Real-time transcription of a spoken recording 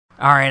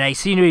Alright, I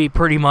seem to be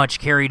pretty much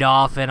carried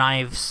off, and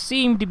I've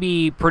seemed to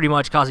be pretty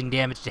much causing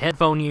damage to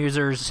headphone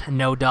users,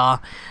 no duh.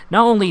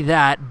 Not only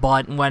that,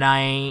 but when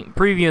I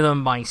preview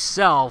them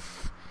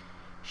myself,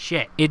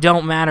 shit, it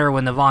don't matter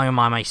when the volume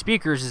on my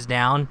speakers is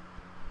down.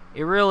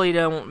 It really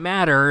don't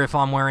matter if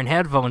I'm wearing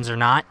headphones or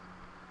not.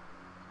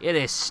 It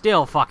is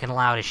still fucking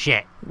loud as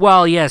shit.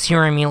 Well, yes,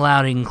 hearing me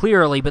loud and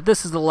clearly, but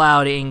this is the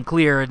loud and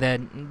clear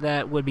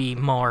that would be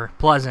more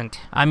pleasant.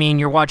 I mean,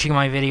 you're watching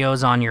my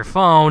videos on your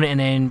phone, and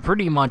then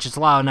pretty much it's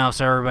loud enough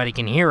so everybody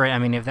can hear it. I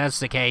mean, if that's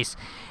the case,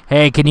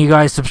 hey, can you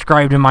guys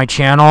subscribe to my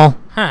channel?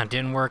 Huh,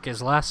 didn't work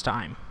as last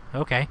time.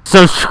 Okay.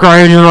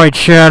 Subscribe to my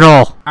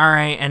channel!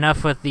 Alright,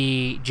 enough with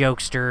the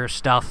jokester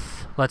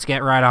stuff. Let's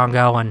get right on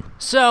going.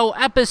 So,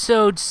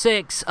 episode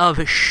 6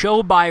 of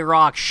Show by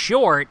Rock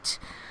Short,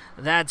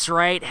 that's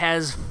right,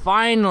 has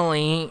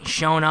finally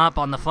shown up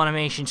on the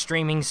Funimation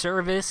streaming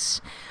service.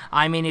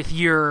 I mean, if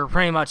you're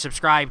pretty much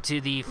subscribed to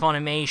the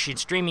Funimation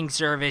streaming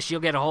service,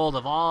 you'll get a hold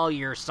of all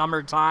your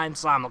summertime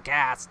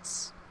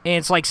simulcasts.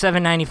 It's like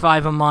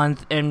 $7.95 a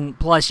month, and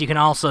plus you can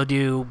also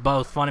do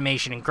both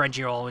Funimation and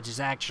Crunchyroll, which is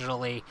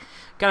actually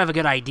kind of a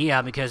good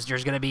idea, because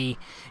there's going to be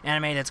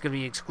anime that's going to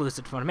be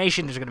exclusive to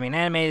Funimation, there's going to be an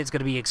anime that's going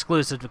to be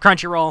exclusive to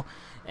Crunchyroll,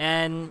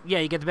 and yeah,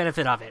 you get the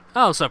benefit of it.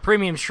 Oh, so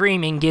premium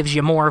streaming gives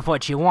you more of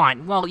what you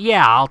want. Well,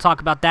 yeah, I'll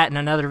talk about that in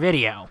another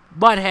video.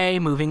 But hey,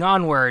 moving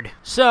onward.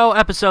 So,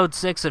 episode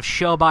 6 of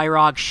Show by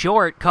Rock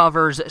Short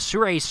covers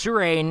Sure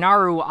Sure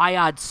Naru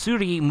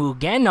Ayatsuri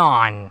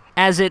Mugenon,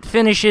 as it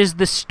finishes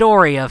the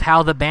story of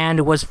how the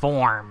band was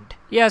formed.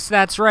 Yes,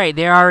 that's right,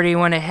 they already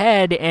went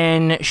ahead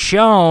and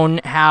shown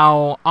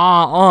how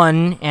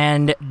A-un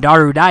and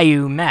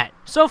Darudayu met.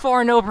 So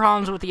far, no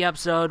problems with the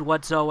episode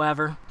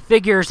whatsoever.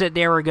 Figures that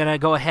they were gonna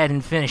go ahead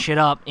and finish it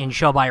up in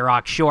Show by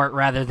Rock Short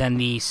rather than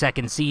the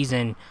second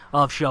season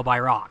of Show by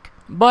Rock.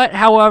 But,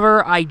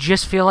 however, I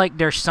just feel like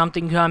there's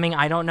something coming.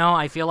 I don't know,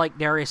 I feel like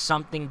there is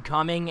something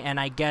coming, and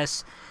I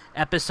guess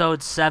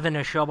episode 7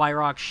 of Show by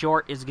Rock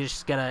Short is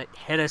just gonna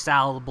hit us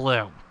out of the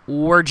blue.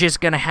 We're just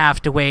gonna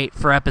have to wait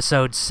for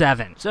episode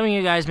 7. Some of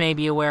you guys may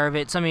be aware of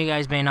it, some of you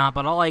guys may not,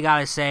 but all I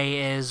gotta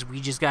say is we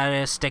just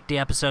gotta stick to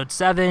episode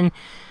 7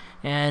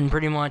 and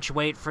pretty much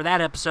wait for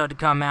that episode to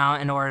come out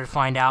in order to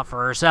find out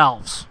for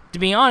ourselves. To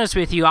be honest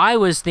with you, I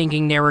was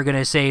thinking they were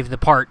gonna save the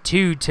part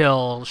 2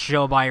 till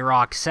Show by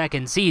Rock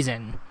second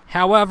season.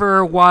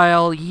 However,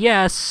 while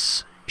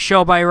yes,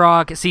 Show by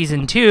Rock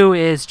Season 2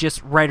 is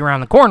just right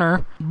around the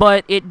corner,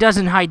 but it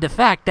doesn't hide the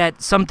fact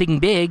that something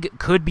big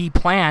could be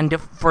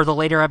planned for the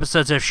later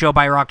episodes of Show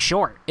by Rock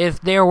Short. If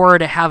there were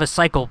to have a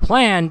cycle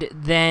planned,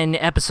 then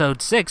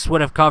Episode 6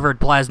 would have covered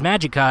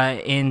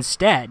Plasmagica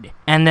instead.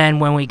 And then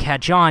when we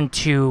catch on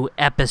to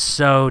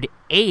Episode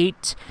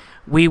 8,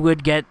 we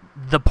would get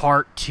the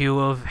part 2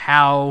 of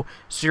how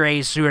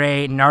Sure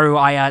Sure Naru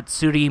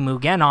Ayatsuri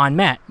Mugenon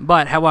met.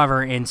 But,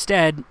 however,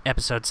 instead,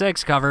 Episode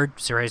 6 covered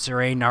Sure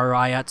Sure Naru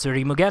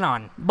Ayatsuri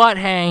Mugenon. But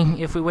hey,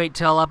 if we wait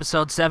till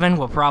Episode 7,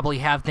 we'll probably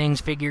have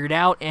things figured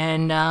out,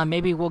 and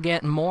maybe we'll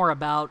get more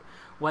about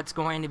what's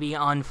going to be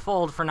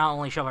unfold for not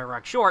only Show by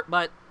Rock Short,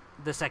 but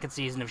the second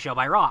season of Show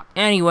by Rock.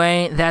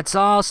 Anyway, that's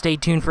all. Stay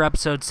tuned for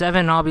Episode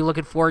 7. I'll be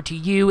looking forward to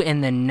you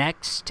in the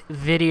next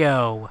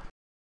video.